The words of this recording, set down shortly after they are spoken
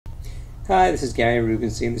Hi, this is Gary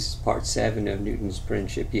Rubinstein. This is part 7 of Newton's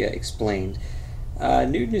Principia explained.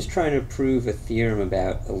 Newton is trying to prove a theorem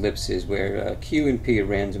about ellipses where Q and P are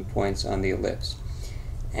random points on the ellipse.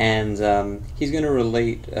 And he's going to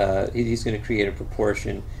relate, he's going to create a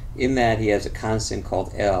proportion in that he has a constant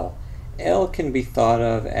called L. L can be thought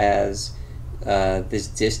of as this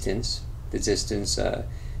distance, the distance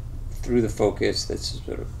through the focus that's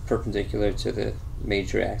sort of perpendicular to the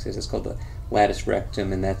major axis. It's called the lattice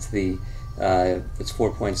rectum, and that's the it's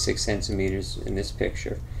 4.6 centimeters in this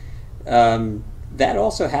picture. That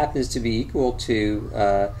also happens to be equal to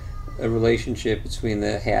a relationship between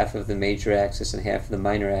the half of the major axis and half of the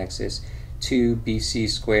minor axis. 2bc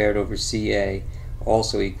squared over ca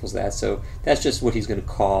also equals that. So that's just what he's going to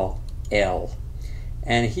call L.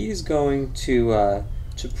 And he's going to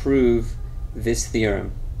prove this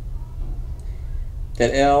theorem,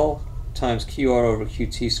 that L times QR over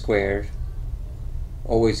QT squared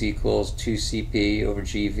always equals 2CP over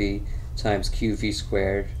GV times QV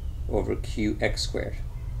squared over QX squared.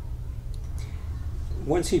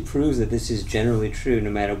 Once he proves that this is generally true no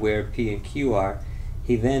matter where P and Q are,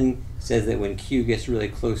 he then says that when Q gets really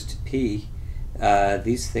close to P,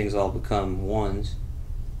 these things all become 1s.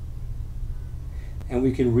 And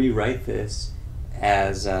we can rewrite this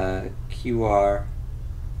as QR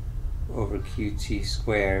over QT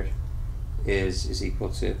squared is equal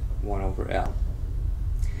to 1 over L.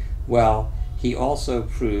 Well, he also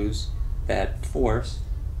proves that force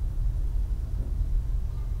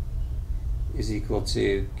is equal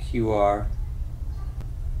to QR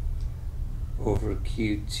over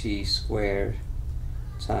QT squared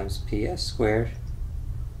times PS squared.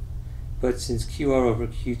 But since QR over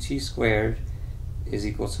QT squared is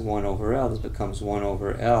equal to 1 over L, this becomes 1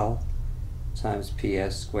 over L times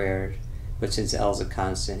PS squared. But since L is a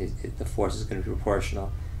constant, the force is going to be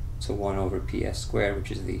proportional to 1 over PS squared,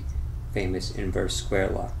 which is the famous inverse square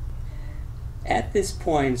law. At this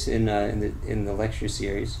point in the lecture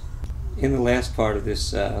series, in the last part of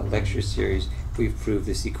this lecture series, we've proved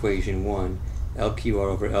this equation 1, LQR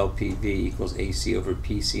over LPV equals AC over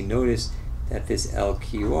PC. Notice that this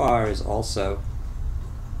LQR is also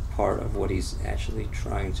part of what he's actually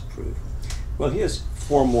trying to prove. Well, he has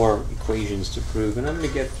 4 more equations to prove, and I'm going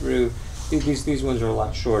to get through, these ones are a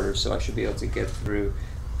lot shorter, so I should be able to get through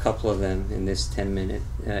a couple of them in this 10-minute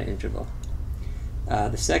interval.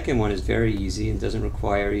 The second one is very easy and doesn't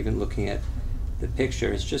require even looking at the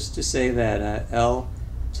picture. It's just to say that L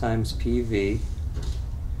times PV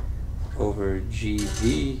over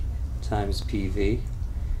GV times PV,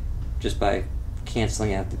 just by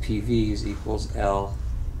canceling out the PVs, equals L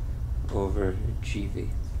over GV.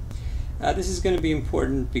 This is going to be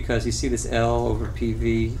important because you see this L over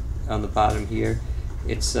PV on the bottom here.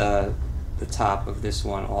 It's the top of this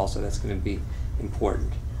one also. That's going to be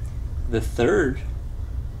important. The third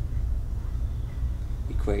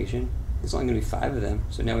equation, there's only going to be 5 of them,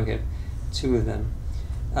 so now we get 2 of them.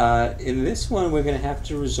 In this one, we're going to have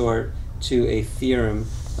to resort to a theorem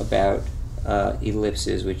about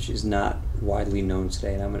ellipses, which is not widely known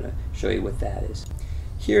today, and I'm going to show you what that is.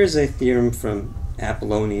 Here's a theorem from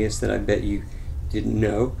Apollonius that I bet you didn't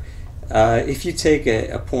know. If you take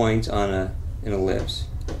a point on an ellipse,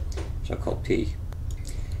 which I'll call P,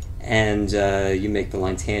 and you make the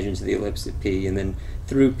line tangent to the ellipse at P, and then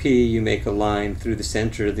through P you make a line through the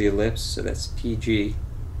center of the ellipse, so that's PG,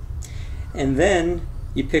 and then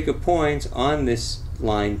you pick a point on this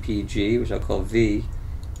line PG, which I'll call V,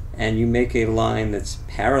 and you make a line that's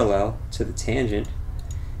parallel to the tangent,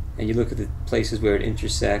 and you look at the places where it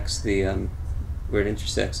intersects the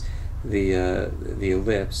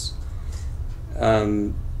ellipse.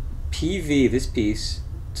 PV, this piece,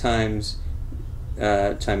 times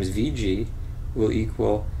VG will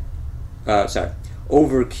equal,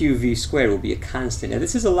 over QV squared will be a constant. Now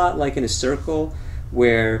this is a lot like in a circle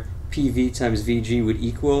where PV times VG would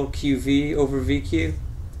equal QV over VQ,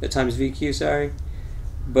 times VQ, sorry.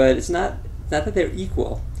 But it's not that they're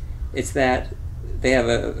equal. It's that they have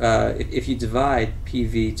if you divide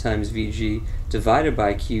PV times VG divided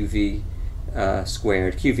by QV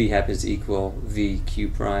squared, QV happens to equal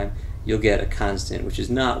VQ prime, you'll get a constant, which is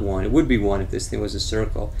not 1. It would be 1 if this thing was a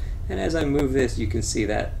circle. And as I move this, you can see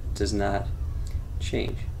that does not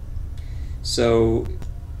change. So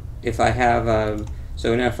if I have,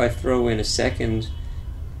 so now if I throw in a second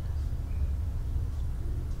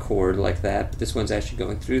chord like that, but this one's actually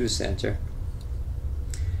going through the center,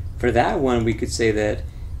 for that one we could say that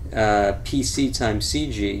PC times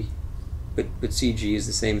CG, but CG is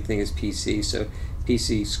the same thing as PC, so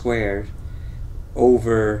PC squared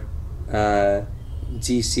over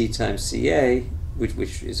DC times CA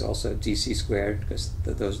which is also dc squared, because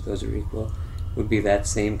those are equal, would be that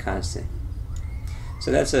same constant.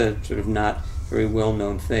 So that's a sort of not very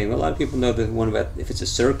well-known thing. A lot of people know the one about if it's a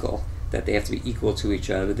circle, that they have to be equal to each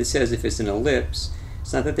other. But this says if it's an ellipse,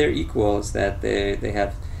 it's not that they're equal, it's that they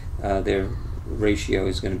have their ratio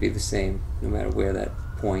is going to be the same no matter where that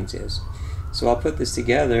point is. So I'll put this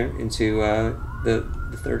together into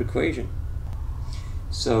the third equation.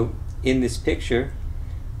 So in this picture,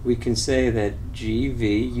 we can say that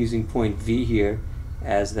GV, using point V here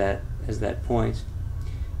as that point,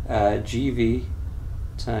 GV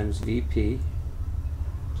times VP,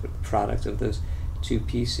 sort of product of those two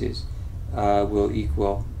pieces, will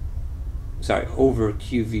equal, over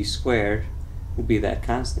QV squared will be that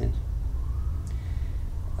constant.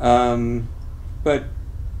 But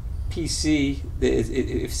PC,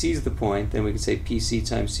 if C is the point, then we could say PC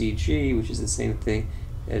times CG, which is the same thing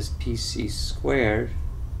as PC squared,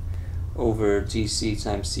 over DC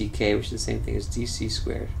times CK, which is the same thing as DC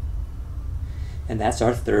squared. And that's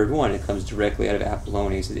our third one. It comes directly out of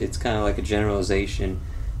Apollonius. It's kind of like a generalization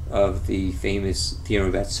of the famous theorem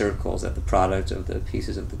about circles, that the product of the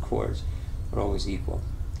pieces of the chords are always equal.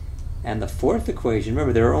 And the fourth equation,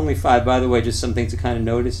 remember there are only 5, by the way, just something to kind of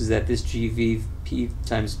notice is that this GV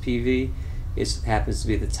times PV happens to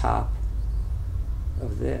be the top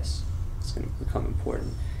of this. It's going to become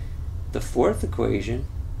important. The fourth equation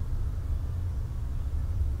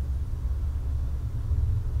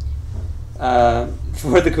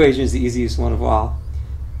is the easiest one of all.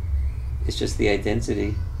 It's just the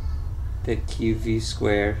identity that QV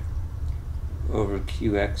squared over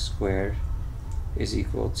QX squared is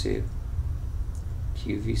equal to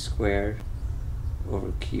QV squared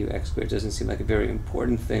over QX squared. Doesn't seem like a very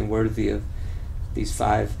important thing worthy of these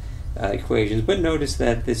 5 equations, but notice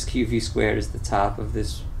that this QV squared is the top of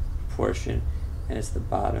this portion and it's the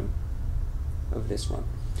bottom of this one.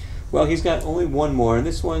 Well, he's got only one more, and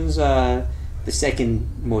this one's the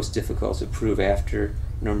second most difficult to prove after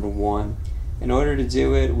number 1. In order to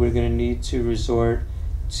do it, we're going to need to resort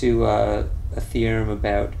to a theorem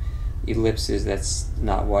about ellipses that's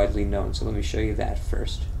not widely known. So let me show you that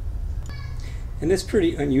first. And this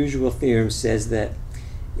pretty unusual theorem says that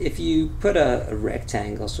if you put a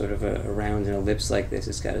rectangle sort of around an ellipse like this,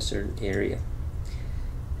 it's got a certain area.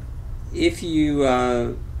 If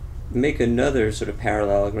you make another sort of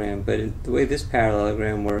parallelogram, but the way this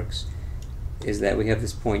parallelogram works is that we have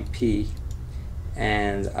this point P,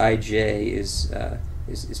 and IJ is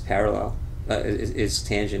parallel, is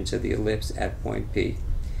tangent to the ellipse at point P,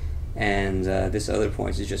 and this other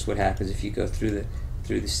point is just what happens if you go through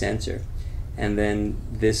the center, and then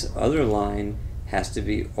this other line has to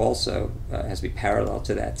be also has to be parallel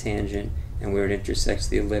to that tangent, and where it intersects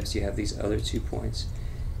the ellipse, you have these other 2 points.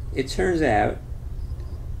 It turns out,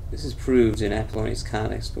 this is proved in Apollonius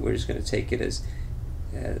conics, but we're just going to take it as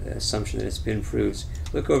an assumption that it's been proved.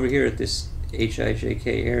 Look over here at this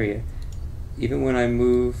HIJK area. Even when I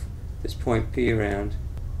move this point P around,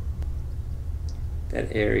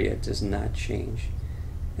 that area does not change.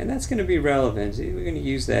 And that's going to be relevant. We're going to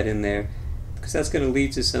use that in there because that's going to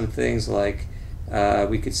lead to some things like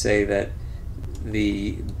we could say that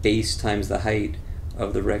the base times the height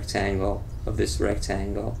of the rectangle, of this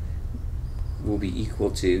rectangle, will be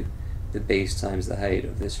equal to the base times the height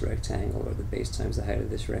of this rectangle, or the base times the height of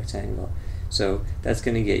this rectangle. So that's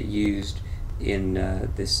going to get used in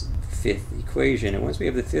this 5th equation. And once we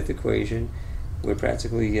have the 5th equation, we're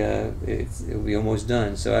practically, it'll be almost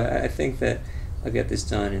done. So I think that I'll get this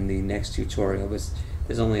done in the next tutorial, but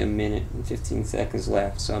there's only 1 minute and 15 seconds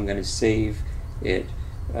left, so I'm going to save it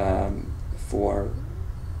for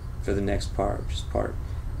the next part, which is part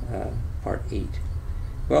 8.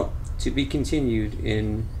 Well, to be continued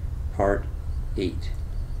in part 8.